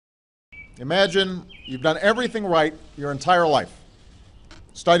Imagine you've done everything right your entire life.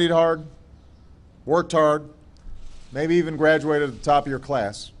 Studied hard, worked hard, maybe even graduated at the top of your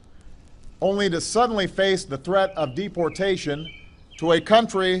class, only to suddenly face the threat of deportation to a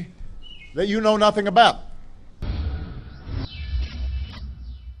country that you know nothing about.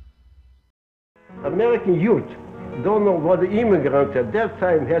 American youth don't know what the immigrant at that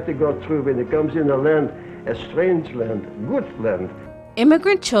time had to go through when it comes in a land, a strange land, good land.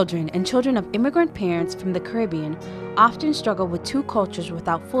 Immigrant children and children of immigrant parents from the Caribbean often struggle with two cultures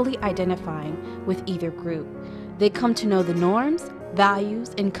without fully identifying with either group. They come to know the norms,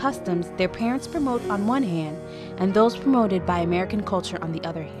 values, and customs their parents promote on one hand and those promoted by American culture on the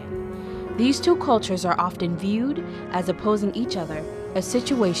other hand. These two cultures are often viewed as opposing each other, a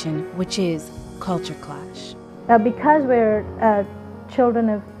situation which is culture clash. Because we're children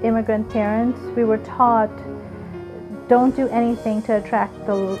of immigrant parents, we were taught don't do anything to attract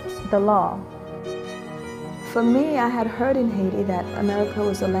the law. For me, I had heard in Haiti that America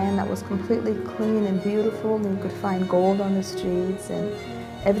was a land that was completely clean and beautiful, and you could find gold on the streets and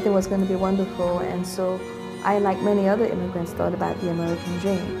everything was going to be wonderful. And so I, like many other immigrants, thought about the American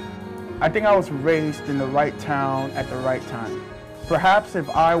dream. I think I was raised in the right town at the right time. Perhaps if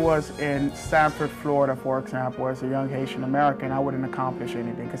I was in Sanford, Florida, for example, as a young Haitian American, I wouldn't accomplish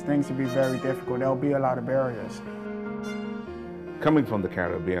anything because things would be very difficult. There'll be a lot of barriers. Coming from the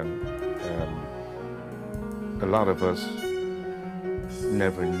Caribbean, a lot of us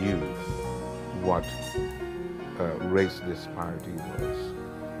never knew what race disparity was.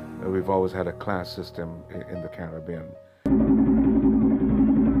 We've always had a class system in the Caribbean.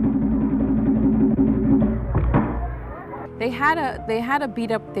 They had a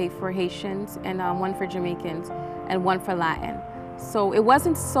beat-up day for Haitians and one for Jamaicans and one for Latin. So it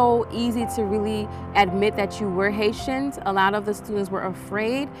wasn't so easy to really admit that you were Haitians. A lot of the students were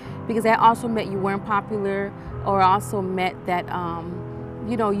afraid because that also meant you weren't popular or also meant that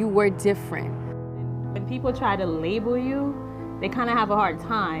you know, you were different. When people try to label you, they kind of have a hard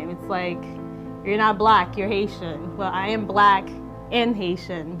time. It's like, you're not black, you're Haitian. Well, I am black and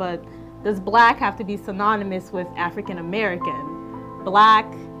Haitian, but does black have to be synonymous with African American?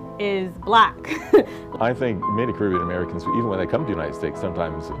 Black is black. I think many Caribbean Americans, even when they come to the United States,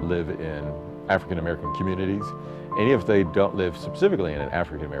 sometimes live in African American communities. And if they don't live specifically in an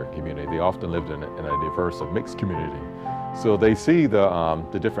African American community, they often lived in a diverse, mixed community. So they see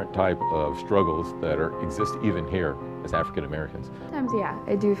the different type of struggles that exist even here as African Americans. Sometimes, yeah,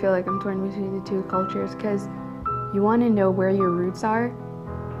 I do feel like I'm torn between the two cultures because you want to know where your roots are.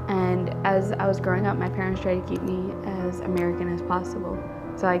 And as I was growing up, my parents tried to keep me as American as possible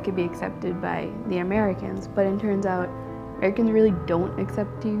so I could be accepted by the Americans. But it turns out Americans really don't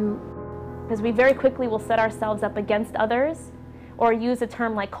accept you. Because we very quickly will set ourselves up against others or use a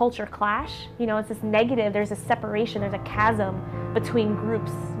term like culture clash. You know, it's this negative, there's a separation, there's a chasm between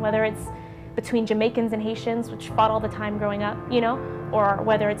groups, whether it's between Jamaicans and Haitians, which fought all the time growing up, you know, or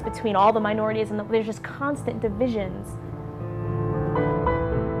whether it's between all the minorities, and there's just constant divisions.